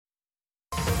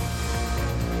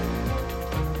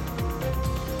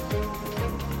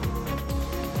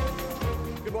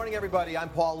morning, everybody. I'm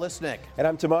Paul Lisnick. And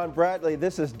I'm Tamon Bradley.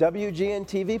 This is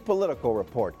WGN-TV Political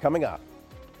Report. Coming up.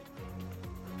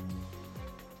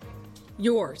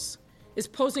 Yours is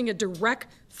posing a direct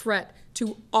threat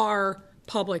to our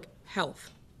public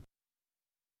health.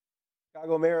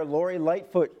 Chicago Mayor Lori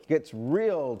Lightfoot gets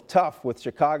real tough with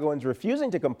Chicagoans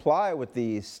refusing to comply with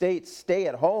the state's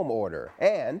stay-at-home order.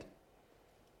 And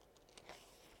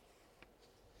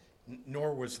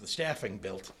nor was the staffing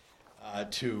built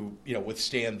to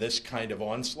withstand this kind of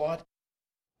onslaught.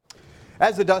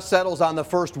 As the dust settles on the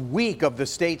first week of the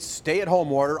state's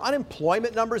stay-at-home order,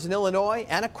 unemployment numbers in Illinois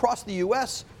and across the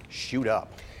U.S. shoot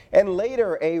up. And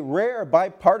later, a rare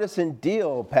bipartisan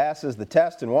deal passes the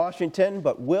test in Washington,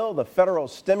 but will the federal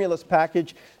stimulus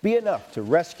package be enough to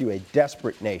rescue a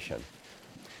desperate nation?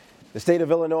 The state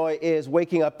of Illinois is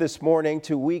waking up this morning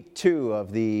to week 2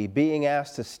 of the being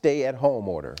asked to stay at home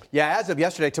order. Yeah, as of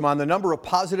yesterday, Tamon, the number of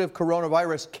positive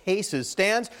coronavirus cases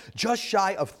stands just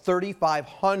shy of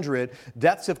 3,500.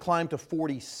 Deaths have climbed to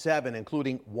 47,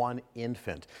 including 1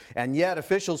 infant. And yet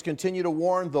officials continue to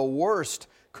warn the worst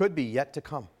could be yet to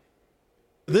come.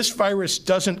 This virus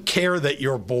doesn't care that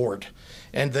you're bored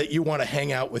and that you want to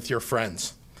hang out with your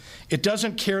friends. It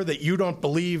doesn't care that you don't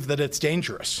believe that it's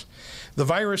dangerous. The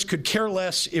virus could care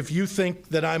less if you think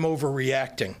that I'm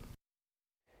overreacting.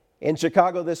 In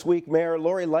Chicago this week, Mayor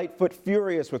Lori Lightfoot,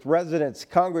 furious with residents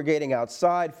congregating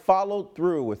outside, followed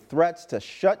through with threats to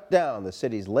shut down the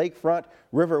city's lakefront,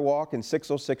 Riverwalk, and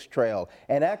 606 Trail.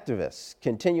 And activists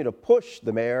continue to push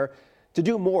the mayor to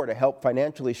do more to help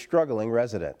financially struggling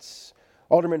residents.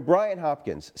 Alderman Brian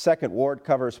Hopkins, 2nd Ward,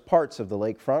 covers parts of the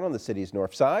lakefront on the city's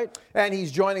north side. And he's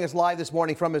joining us live this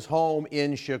morning from his home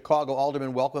in Chicago.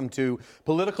 Alderman, welcome to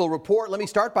Political Report. Let me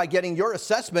start by getting your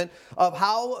assessment of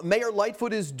how Mayor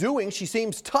Lightfoot is doing. She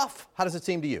seems tough. How does it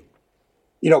seem to you?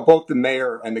 You know, both the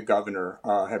mayor and the governor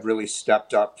have really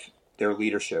stepped up their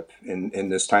leadership in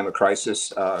this time of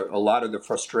crisis. A lot of the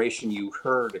frustration you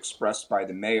heard expressed by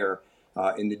the mayor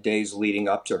in the days leading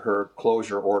up to her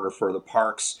closure order for the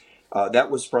parks,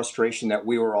 that was frustration that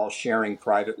we were all sharing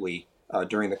privately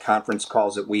during the conference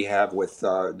calls that we have with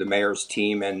the mayor's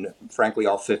team and, frankly,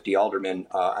 all 50 aldermen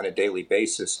on a daily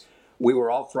basis. We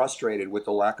were all frustrated with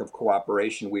the lack of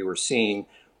cooperation we were seeing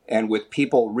and with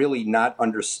people really not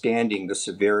understanding the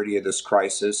severity of this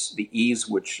crisis, the ease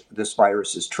which this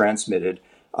virus is transmitted.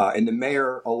 And the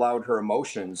mayor allowed her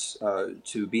emotions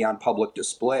to be on public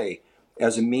display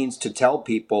as a means to tell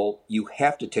people, you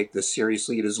have to take this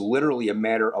seriously. It is literally a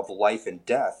matter of life and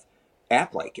death.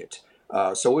 Act like it.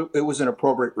 So it was an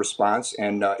appropriate response,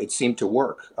 and it seemed to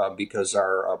work because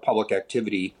our public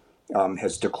activity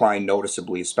has declined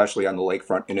noticeably, especially on the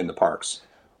lakefront and in the parks.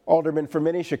 Alderman, for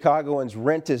many Chicagoans,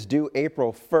 rent is due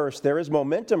April 1st. There is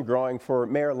momentum growing for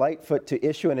Mayor Lightfoot to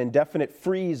issue an indefinite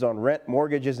freeze on rent,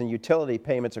 mortgages, and utility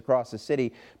payments across the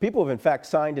city. People have, in fact,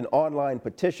 signed an online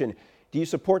petition. Do you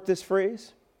support this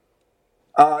freeze?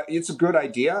 It's a good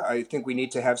idea. I think we need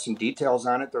to have some details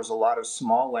on it. There's a lot of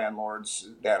small landlords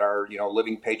that are,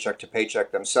 living paycheck to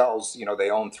paycheck themselves. They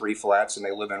own 3 flats and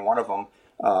they live in one of them,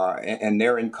 and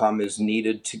their income is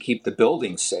needed to keep the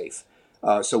building safe.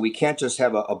 So we can't just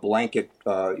have a blanket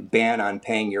ban on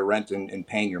paying your rent and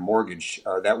paying your mortgage.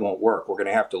 That won't work. We're going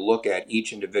to have to look at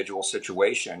each individual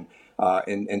situation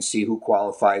and see who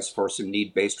qualifies for some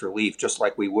need-based relief, just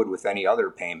like we would with any other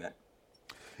payment.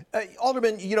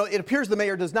 Alderman, it appears the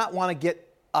mayor does not want to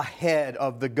get ahead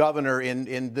of the governor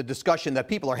in the discussion that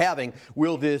people are having.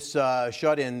 Will this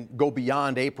shut-in go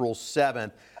beyond April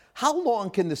 7th? How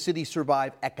long can the city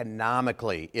survive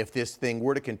economically if this thing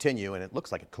were to continue, and it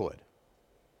looks like it could?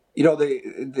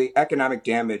 The economic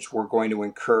damage we're going to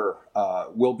incur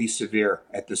will be severe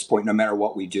at this point, no matter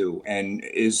what we do. And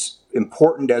as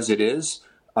important as it is,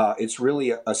 it's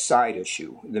really a side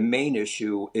issue. The main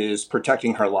issue is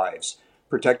protecting our lives.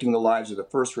 Protecting the lives of the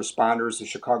first responders, the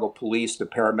Chicago police, the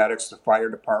paramedics, the fire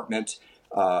department,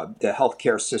 the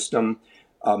healthcare system.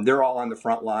 They're all on the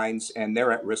front lines and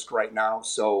they're at risk right now.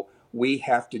 So we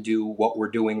have to do what we're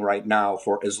doing right now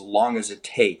for as long as it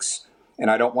takes. And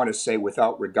I don't want to say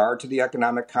without regard to the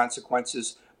economic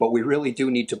consequences, but we really do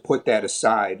need to put that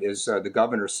aside. As the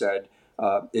governor said,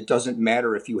 it doesn't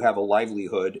matter if you have a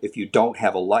livelihood if you don't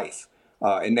have a life.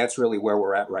 And that's really where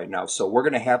we're at right now. So we're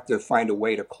going to have to find a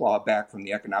way to claw back from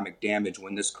the economic damage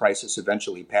when this crisis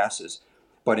eventually passes.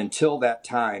 But until that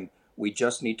time, we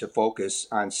just need to focus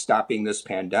on stopping this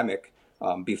pandemic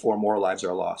before more lives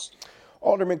are lost.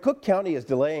 Alderman, Cook County is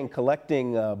delaying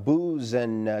collecting booze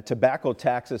and tobacco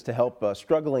taxes to help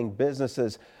struggling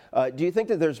businesses. Do you think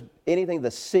that there's anything the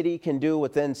city can do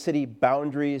within city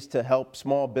boundaries to help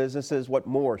small businesses? What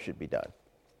more should be done?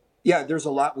 Yeah, there's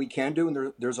a lot we can do,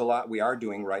 and there's a lot we are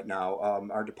doing right now.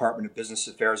 Our Department of Business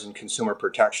Affairs and Consumer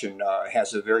Protection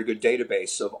has a very good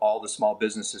database of all the small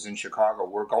businesses in Chicago.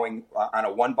 We're going on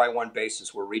a one-by-one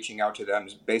basis. We're reaching out to them,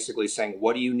 basically saying,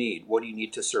 "What do you need? What do you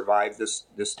need to survive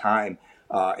this time?"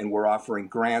 And we're offering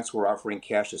grants, we're offering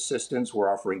cash assistance,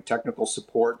 we're offering technical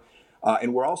support,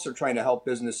 and we're also trying to help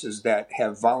businesses that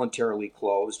have voluntarily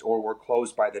closed or were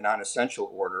closed by the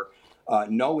non-essential order.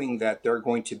 Knowing that they're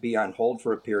going to be on hold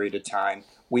for a period of time,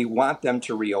 we want them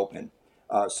to reopen.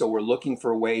 So we're looking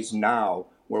for ways now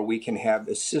where we can have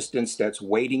assistance that's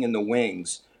waiting in the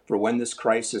wings for when this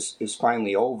crisis is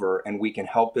finally over, and we can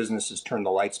help businesses turn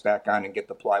the lights back on and get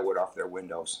the plywood off their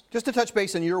windows. Just to touch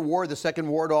base on your ward, the second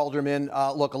ward, Alderman,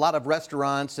 look, a lot of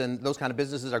restaurants and those kind of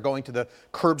businesses are going to the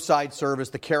curbside service,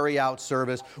 the carry-out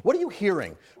service. What are you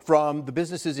hearing from the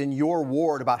businesses in your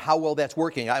ward about how well that's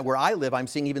working? Where I live, I'm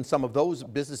seeing even some of those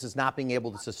businesses not being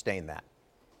able to sustain that.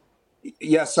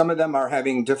 Yes, some of them are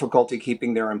having difficulty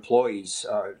keeping their employees,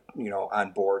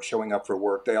 on board, showing up for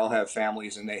work. They all have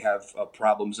families and they have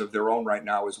problems of their own right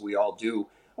now, as we all do.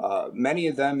 Many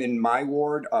of them in my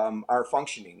ward are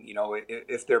functioning.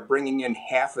 If they're bringing in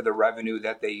half of the revenue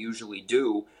that they usually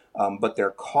do, but their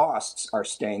costs are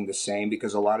staying the same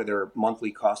because a lot of their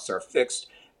monthly costs are fixed.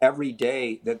 Every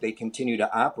day that they continue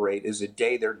to operate is a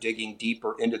day they're digging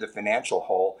deeper into the financial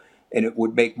hole. And it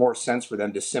would make more sense for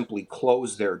them to simply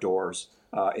close their doors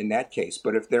in that case.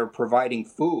 But if they're providing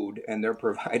food and they're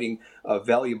providing a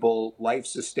valuable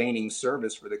life-sustaining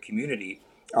service for the community,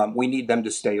 we need them to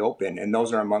stay open. And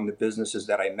those are among the businesses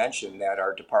that I mentioned that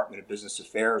our Department of Business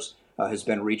Affairs has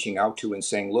been reaching out to and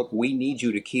saying, look, we need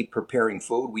you to keep preparing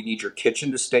food. We need your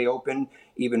kitchen to stay open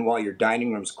even while your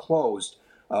dining room's closed.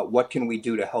 What can we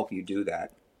do to help you do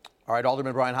that? All right,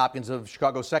 Alderman Brian Hopkins of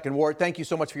Chicago's Second Ward, thank you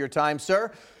so much for your time, sir.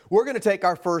 We're going to take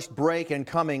our first break, and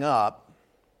coming up,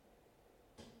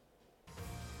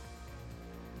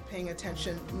 paying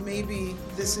attention, maybe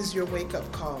this is your wake-up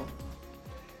call.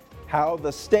 How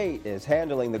the state is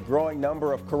handling the growing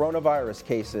number of coronavirus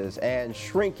cases and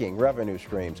shrinking revenue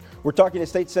streams. We're talking to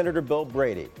State Senator Bill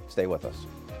Brady. Stay with us.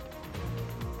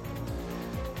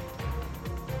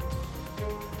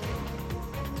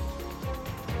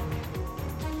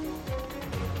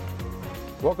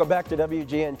 Welcome back to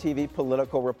WGN-TV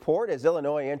Political Report. As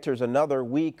Illinois enters another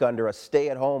week under a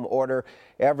stay-at-home order,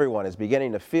 everyone is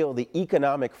beginning to feel the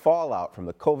economic fallout from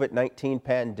the COVID-19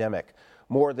 pandemic.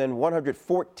 More than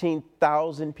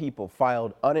 114,000 people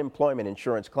filed unemployment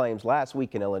insurance claims last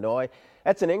week in Illinois.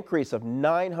 That's an increase of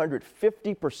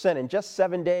 950% in just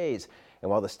 7 days. And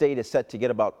while the state is set to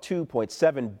get about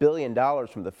 $2.7 billion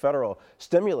from the federal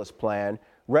stimulus plan,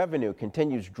 revenue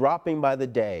continues dropping by the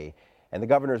day. And the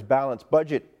governor's balanced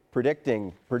budget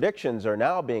predictions are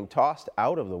now being tossed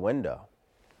out of the window.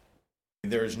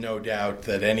 There's no doubt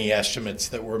that any estimates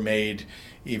that were made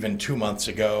even 2 months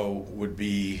ago would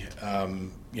be,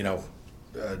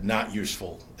 not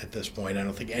useful at this point. I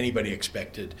don't think anybody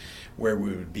expected where we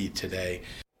would be today.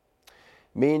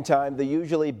 Meantime, the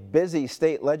usually busy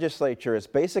state legislature is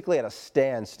basically at a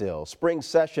standstill. Spring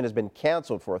session has been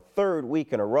canceled for a third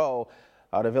week in a row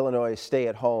out of Illinois'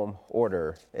 stay-at-home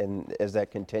order, and as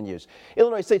that continues.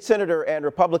 Illinois State Senator and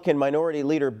Republican Minority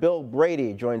Leader Bill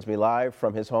Brady joins me live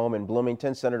from his home in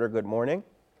Bloomington. Senator, good morning.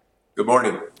 Good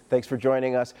morning. Thanks for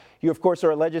joining us. You, of course,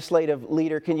 are a legislative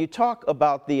leader. Can you talk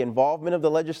about the involvement of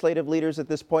the legislative leaders at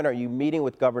this point? Are you meeting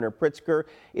with Governor Pritzker?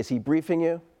 Is he briefing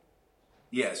you?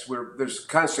 Yes, there's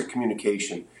constant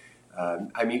communication.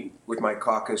 I meet with my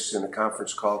caucus in a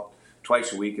conference call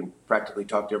twice a week and practically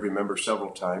talk to every member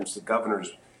several times. The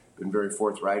governor's been very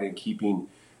forthright in keeping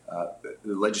the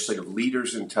legislative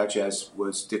leaders in touch, as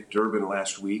was Dick Durbin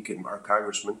last week and our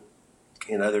congressman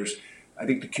and others. I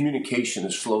think the communication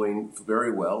is flowing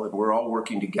very well, and we're all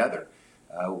working together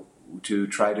to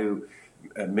try to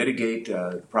mitigate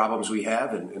the problems we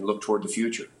have and look toward the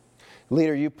future.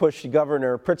 Leader, you pushed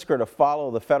Governor Pritzker to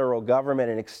follow the federal government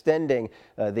in extending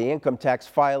the income tax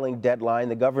filing deadline.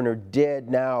 The governor did,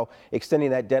 now extending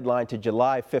that deadline to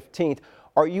July 15th.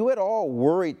 Are you at all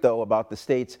worried, though, about the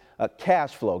state's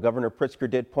cash flow? Governor Pritzker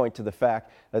did point to the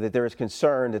fact that there is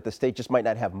concern that the state just might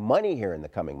not have money here in the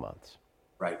coming months.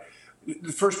 Right.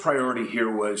 The first priority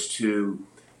here was to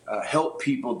help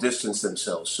people distance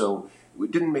themselves. So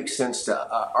it didn't make sense to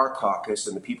our caucus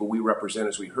and the people we represent,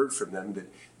 as we heard from them,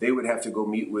 that they would have to go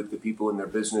meet with the people in their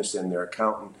business and their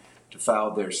accountant to file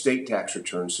their state tax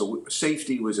returns. So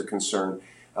safety was a concern.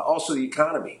 Also the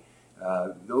economy.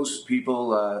 Those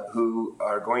people who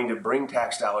are going to bring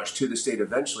tax dollars to the state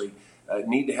eventually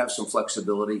need to have some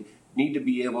flexibility need to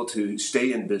be able to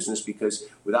stay in business, because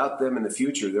without them in the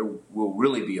future, there will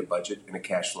really be a budget and a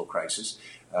cash flow crisis.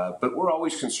 But we're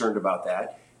always concerned about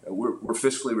that. We're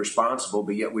fiscally responsible,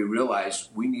 but yet we realize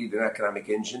we need an economic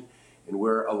engine. And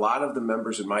where a lot of the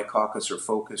members in my caucus are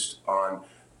focused on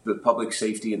the public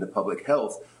safety and the public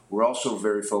health, we're also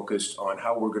very focused on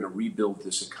how we're going to rebuild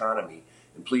this economy.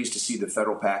 And pleased to see the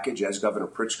federal package, as Governor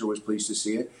Pritzker was pleased to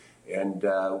see it. And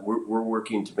we're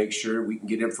working to make sure we can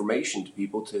get information to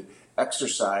people to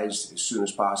exercise as soon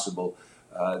as possible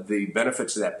the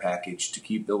benefits of that package to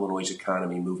keep Illinois'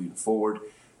 economy moving forward.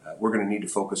 We're going to need to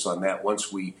focus on that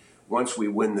once we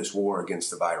win this war against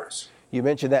the virus. You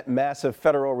mentioned that massive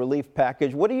federal relief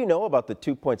package. What do you know about the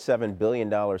 $2.7 billion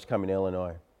coming to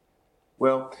Illinois?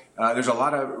 Well, there's a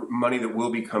lot of money that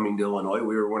will be coming to Illinois.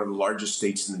 We are one of the largest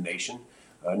states in the nation.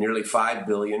 Nearly $5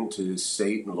 billion to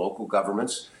state and local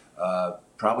governments.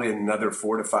 Probably another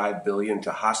 $4 to $5 billion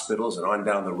to hospitals and on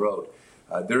down the road.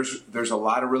 There's a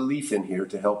lot of relief in here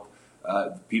to help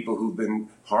people who've been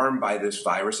harmed by this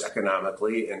virus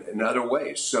economically and in other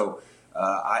ways. So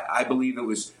I believe it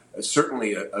was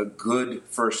certainly a good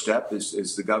first step.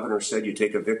 As the governor said, you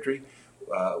take a victory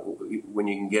when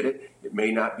you can get it. It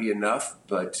may not be enough,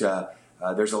 but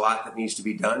there's a lot that needs to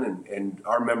be done. And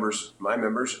our members, my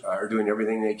members, are doing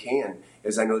everything they can,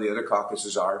 as I know the other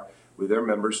caucuses are, with their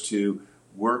members to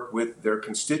work with their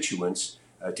constituents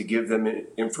to give them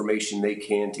information they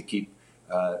can to keep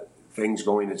things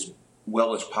going as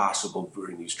well as possible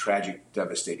during these tragic,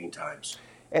 devastating times.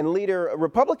 And Leader,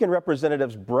 Republican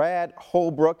Representatives Brad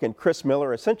Holbrook and Chris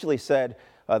Miller essentially said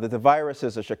that the virus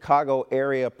is a Chicago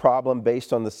area problem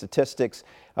based on the statistics,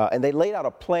 and they laid out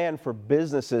a plan for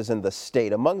businesses in the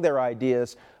state. Among their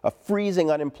ideas, a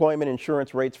freezing unemployment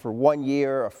insurance rates for 1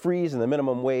 year, a freeze in the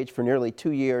minimum wage for nearly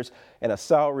 2 years, and a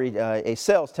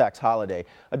sales tax holiday.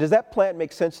 Does that plan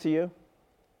make sense to you?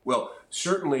 Well,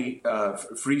 certainly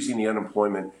freezing the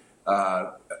unemployment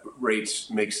rates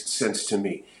makes sense to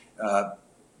me.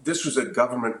 This was a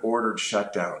government-ordered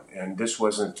shutdown, and this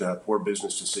wasn't poor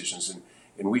business decisions.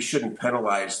 And we shouldn't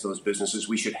penalize those businesses.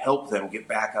 We should help them get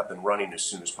back up and running as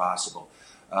soon as possible.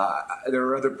 There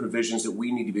are other provisions that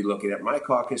we need to be looking at. My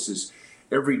caucus is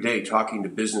every day talking to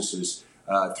businesses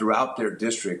throughout their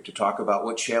district to talk about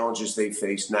what challenges they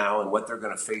face now and what they're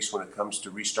going to face when it comes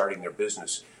to restarting their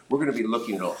business. We're going to be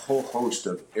looking at a whole host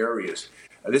of areas.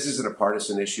 This isn't a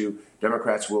partisan issue.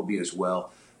 Democrats will be as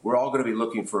well. We're all going to be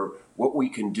looking for what we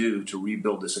can do to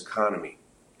rebuild this economy.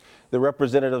 The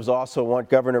representatives also want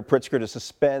Governor Pritzker to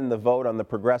suspend the vote on the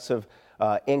progressive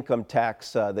income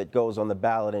tax that goes on the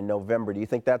ballot in November. Do you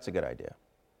think that's a good idea?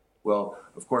 Well,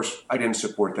 of course, I didn't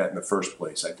support that in the first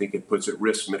place. I think it puts at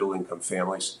risk middle-income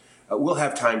families. We'll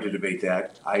have time to debate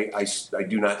that. I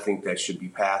do not think that should be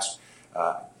passed.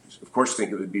 Of course, I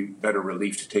think it would be better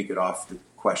relief to take it off the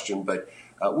question, but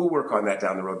we'll work on that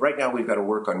down the road. Right now, we've got to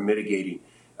work on mitigating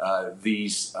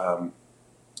these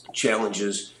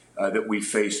challenges that we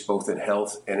face both in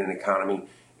health and in economy,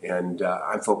 and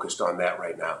I'm focused on that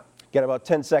right now. Got about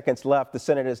 10 seconds left. The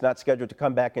Senate is not scheduled to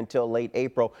come back until late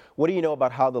April. What do you know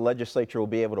about how the legislature will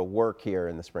be able to work here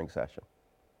in the spring session?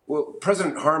 Well,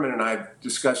 President Harmon and I have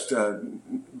discussed,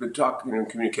 been talking in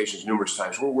communications numerous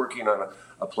times. We're working on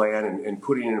a plan and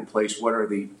putting in place what are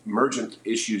the emergent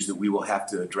issues that we will have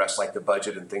to address, like the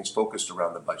budget and things focused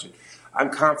around the budget.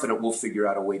 I'm confident we'll figure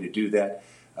out a way to do that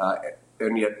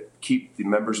and yet keep the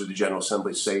members of the General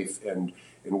Assembly safe and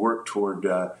work toward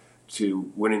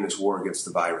to winning this war against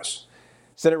the virus.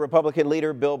 Senate Republican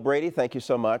Leader Bill Brady, thank you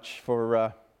so much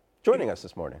for joining us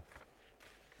this morning.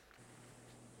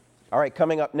 All right,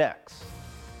 coming up next.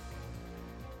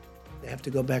 They have to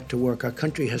go back to work. Our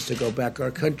country has to go back.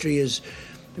 Our country is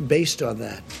based on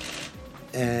that.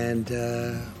 And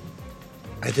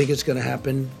I think it's going to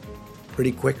happen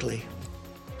pretty quickly.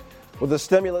 With a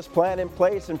stimulus plan in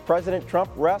place and President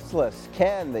Trump restless,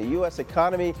 can the U.S.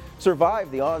 economy survive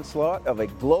the onslaught of a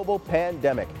global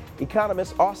pandemic?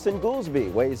 Economist Austan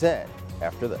Goolsbee weighs in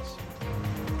after this.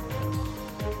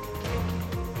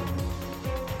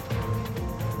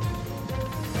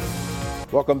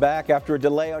 Welcome back. After a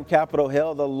delay on Capitol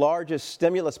Hill, the largest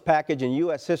stimulus package in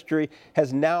U.S. history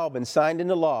has now been signed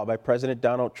into law by President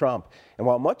Donald Trump. And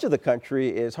while much of the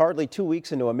country is hardly 2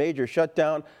 weeks into a major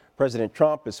shutdown, President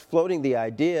Trump is floating the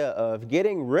idea of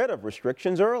getting rid of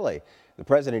restrictions early. The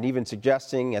president even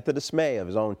suggesting, at the dismay of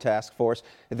his own task force,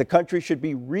 that the country should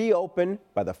be reopened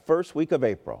by the first week of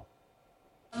April.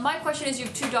 My question is, you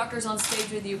have two doctors on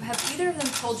stage with you. Have either of them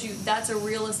told you that's a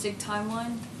realistic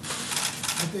timeline?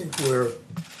 I think we're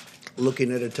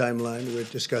looking at a timeline. We're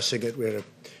discussing it. We had a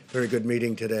very good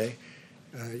meeting today.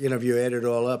 If you add it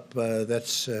all up,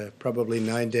 that's probably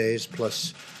 9 days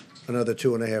plus another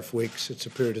 2.5 weeks. It's a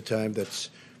period of time that's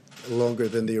longer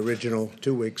than the original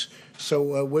 2 weeks.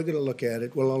 So we're going to look at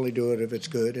it. We'll only do it if it's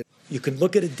good. You can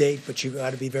look at a date, but you've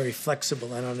got to be very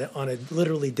flexible. And on a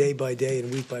literally day-by-day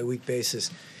and week-by-week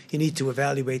basis, you need to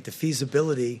evaluate the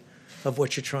feasibility of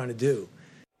what you're trying to do.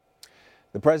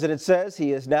 The president says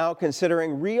he is now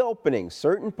considering reopening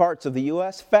certain parts of the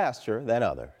U.S. faster than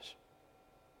others.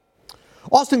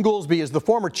 Austan Goolsbee is the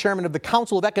former chairman of the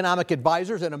Council of Economic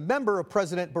Advisors and a member of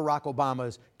President Barack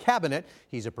Obama's cabinet.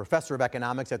 He's a professor of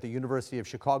economics at the University of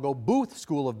Chicago Booth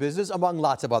School of Business, among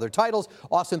lots of other titles.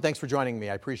 Austan, thanks for joining me.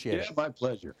 I appreciate it. Yeah, my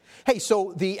pleasure. Hey,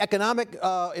 so the economic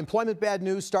employment bad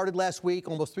news started last week,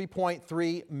 almost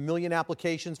 3.3 million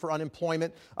applications for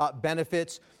unemployment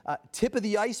benefits. Tip of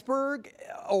the iceberg,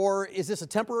 or is this a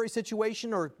temporary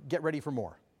situation, or get ready for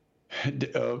more?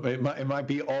 It might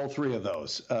be all three of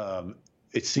those.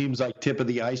 It seems like tip of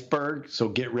the iceberg, so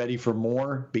get ready for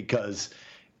more, because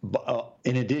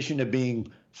in addition to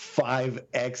being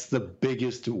 5x the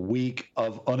biggest week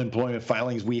of unemployment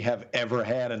filings we have ever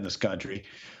had in this country,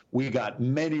 we got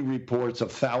many reports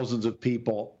of thousands of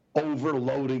people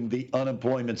overloading the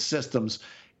unemployment systems,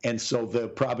 and so they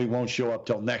probably won't show up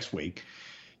till next week.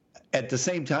 At the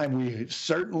same time, we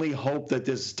certainly hope that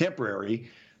this is temporary,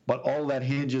 but all that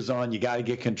hinges on you got to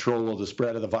get control of the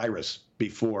spread of the virus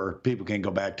before people can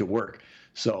go back to work.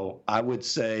 So I would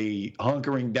say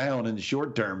hunkering down in the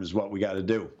short term is what we got to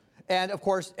do. And of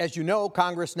course, as you know,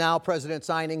 Congress now, President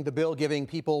signing the bill giving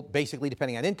people, basically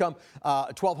depending on income,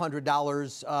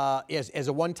 $1,200 as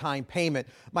a one-time payment.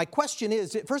 My question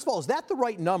is, first of all, is that the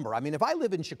right number? I mean, if I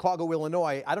live in Chicago,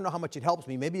 Illinois, I don't know how much it helps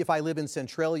me. Maybe if I live in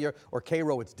Centralia or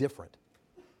Cairo, it's different.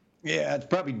 Yeah, it's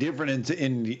probably different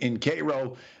in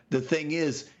Cairo. The thing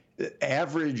is,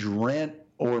 average rent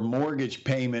or mortgage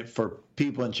payment for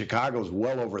people in Chicago is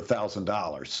well over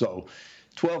 $1,000. So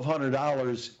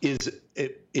 $1,200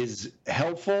 is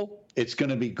helpful. It's going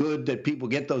to be good that people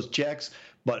get those checks,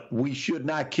 but we should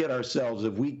not kid ourselves.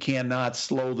 If we cannot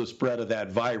slow the spread of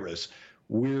that virus,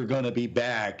 we're going to be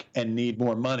back and need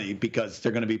more money, because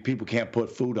they're going to be people can't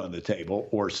put food on the table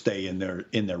or stay in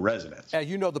their residence. As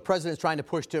you know, the president's trying to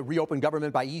push to reopen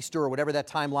government by Easter or whatever that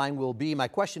timeline will be. My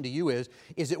question to you is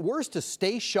it worse to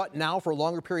stay shut now for a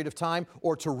longer period of time,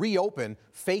 or to reopen,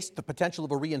 face the potential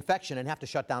of a reinfection, and have to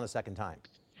shut down a second time?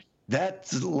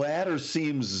 That latter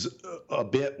seems a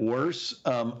bit worse.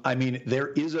 I mean, there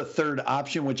is a third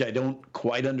option, which I don't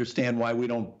quite understand why we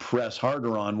don't press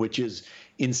harder on, which is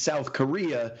in South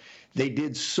Korea, they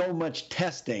did so much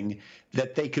testing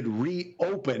that they could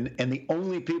reopen, and the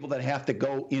only people that have to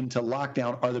go into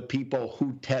lockdown are the people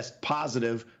who test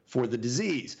positive for the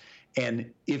disease.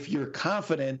 And if you're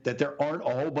confident that there aren't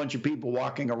a whole bunch of people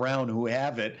walking around who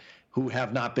have it, who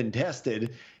have not been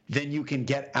tested, then you can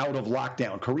get out of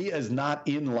lockdown. Korea is not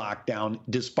in lockdown,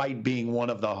 despite being one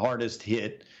of the hardest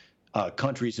hit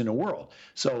countries in the world.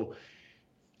 So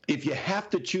if you have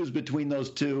to choose between those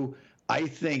two, I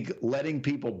think letting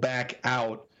people back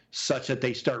out such that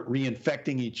they start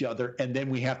reinfecting each other, and then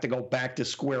we have to go back to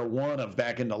square one of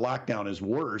back into lockdown, is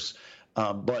worse.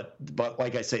 But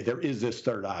like I say, there is this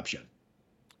third option.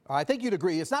 I think you'd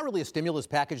agree. It's not really a stimulus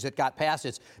package that got passed.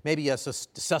 It's maybe a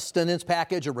sustenance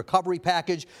package, a recovery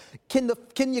package. Can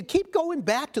you keep going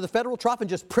back to the federal trough and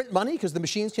just print money because the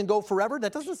machines can go forever?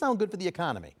 That doesn't sound good for the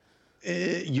economy.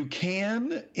 You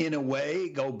can, in a way,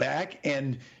 go back,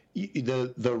 and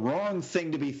the wrong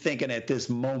thing to be thinking at this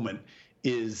moment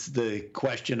is the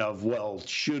question of, well,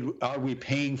 are we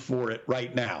paying for it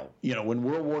right now? You know, when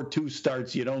World War II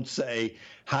starts, you don't say,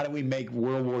 how do we make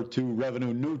World War II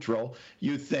revenue neutral?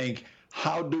 You think,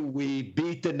 how do we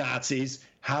beat the Nazis?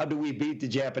 How do we beat the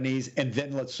Japanese? And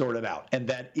then let's sort it out. And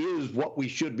that is what we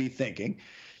should be thinking.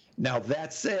 Now,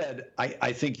 that said,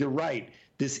 I think you're right.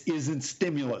 This isn't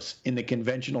stimulus in the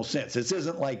conventional sense. This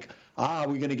isn't like, we're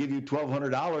going to give you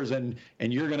 $1,200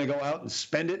 and you're going to go out and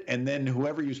spend it, and then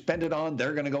whoever you spend it on,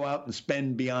 they're going to go out and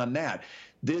spend beyond that.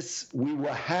 We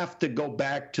will have to go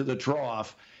back to the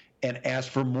trough and ask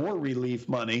for more relief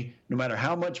money. No matter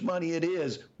how much money it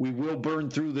is, we will burn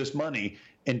through this money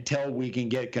until we can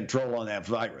get control on that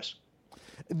virus.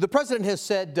 The president has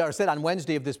said on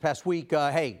Wednesday of this past week,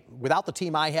 hey, without the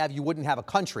team I have, you wouldn't have a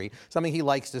country, something he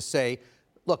likes to say.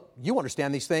 Look, you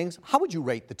understand these things. How would you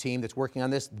rate the team that's working on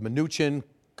this? Mnuchin,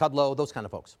 Kudlow, those kind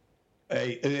of folks.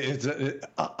 Hey,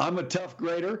 I'm a tough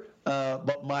grader,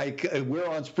 but we're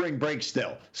on spring break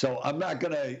still, so I'm not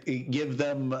going to give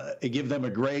them a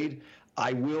grade.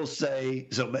 I will say,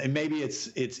 so maybe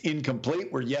it's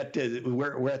incomplete. We're at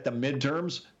the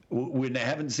midterms. We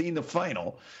haven't seen the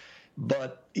final.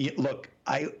 But look,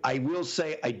 I will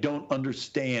say I don't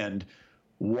understand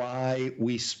why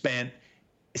we spent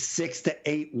 6 to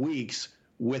 8 weeks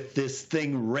with this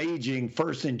thing raging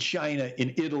first in China,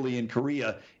 in Italy, in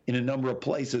Korea, in a number of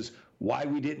places, why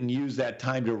we didn't use that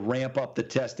time to ramp up the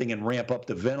testing and ramp up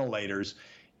the ventilators.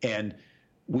 And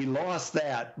we lost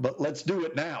that, but let's do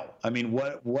it now. I mean,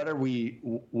 what are we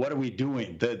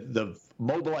doing? The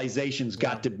mobilization's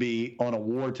got to be on a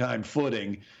wartime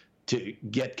footing to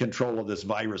get control of this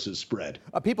virus's spread.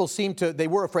 People they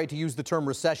were afraid to use the term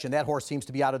recession. That horse seems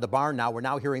to be out of the barn now. We're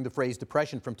now hearing the phrase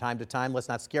depression from time to time. Let's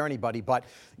not scare anybody, but,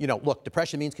 look,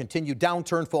 depression means continued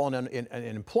downturn, fall in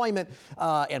employment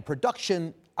and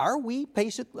production. Are we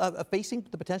facing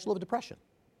the potential of a depression?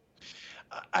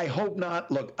 I hope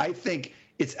not. Look, I think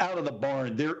it's out of the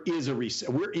barn. There is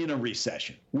we're in a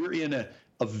recession. We're in a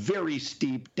very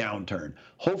steep downturn.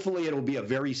 Hopefully it'll be a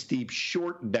very steep,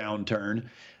 short downturn.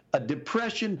 A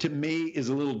depression to me is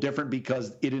a little different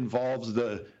because it involves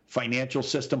the financial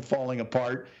system falling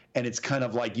apart, and it's kind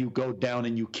of like you go down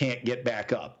and you can't get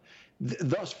back up.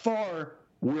 Thus far,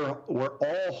 we're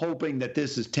all hoping that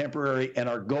this is temporary, and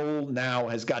our goal now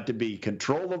has got to be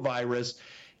control the virus,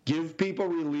 give people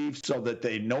relief so that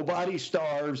nobody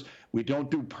starves, we don't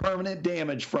do permanent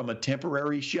damage from a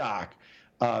temporary shock,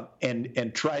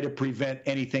 and try to prevent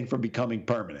anything from becoming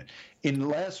permanent.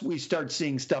 Unless we start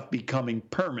seeing stuff becoming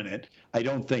permanent, I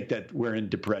don't think that we're in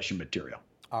depression material.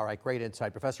 All right, great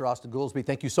insight. Professor Austan Goolsbee,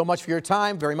 thank you so much for your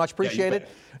time. Very much appreciate it.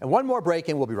 And one more break,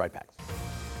 and we'll be right back.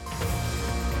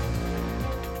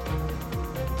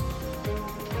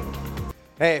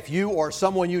 Hey, if you or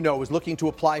someone you know is looking to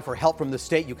apply for help from the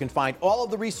state, you can find all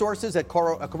of the resources at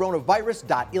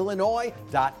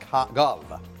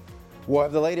coronavirus.illinois.gov. We'll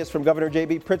have the latest from Governor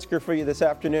J.B. Pritzker for you this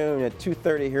afternoon at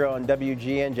 2:30 here on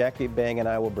WGN. Jackie Bang and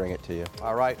I will bring it to you.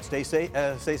 All right. Stay safe,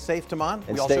 Taman.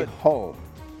 And stay home.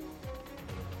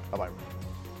 Bye-bye.